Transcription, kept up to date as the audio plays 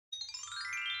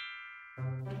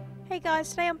Hey guys,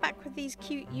 today I'm back with these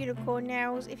cute unicorn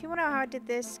nails. If you want to know how I did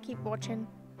this, keep watching.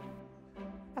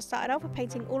 I started off with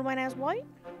painting all my nails white.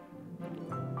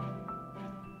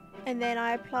 And then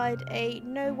I applied a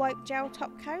no wipe gel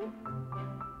top coat.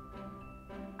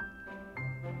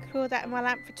 Cured that in my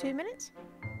lamp for 2 minutes.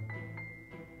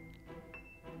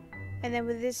 And then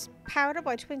with this powder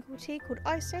by Twinkled called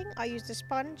Icing, I used a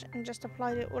sponge and just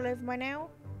applied it all over my nail,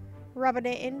 rubbing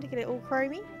it in to get it all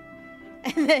chromy.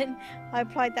 And then I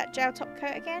applied that gel top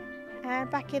coat again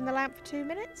and back in the lamp for 2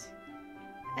 minutes.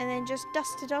 And then just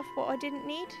dusted off what I didn't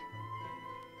need.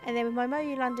 And then with my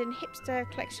Moyu London Hipster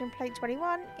Collection Plate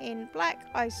 21 in black,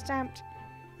 I stamped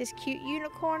this cute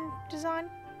unicorn design.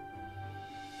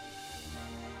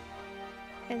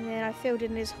 And then I filled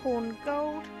in this horn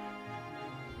gold.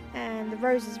 And the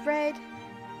rose is red.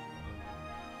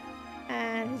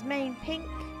 And his mane pink.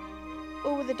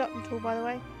 All with the dotting tool, by the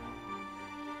way.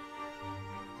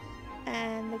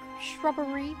 And the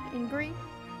shrubbery in green.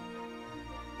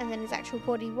 And then his actual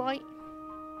body white.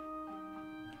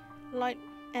 Light.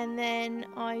 And then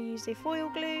I used a foil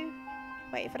glue,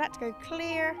 waited for that to go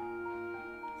clear,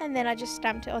 and then I just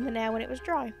stamped it on the nail when it was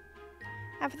dry.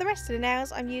 And for the rest of the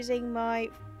nails, I'm using my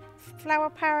Flower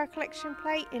Power Collection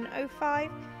Plate in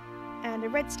 05 and a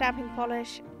red stamping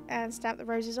polish and stamp the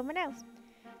roses on my nails.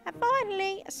 And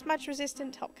finally, a smudge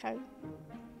resistant top coat.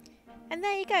 And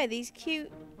there you go, these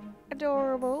cute,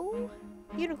 adorable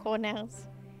unicorn nails.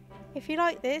 If you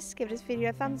like this, give this video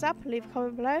a thumbs up and leave a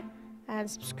comment below. And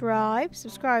subscribe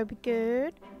would be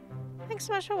good. Thanks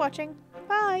so much for watching.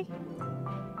 Bye.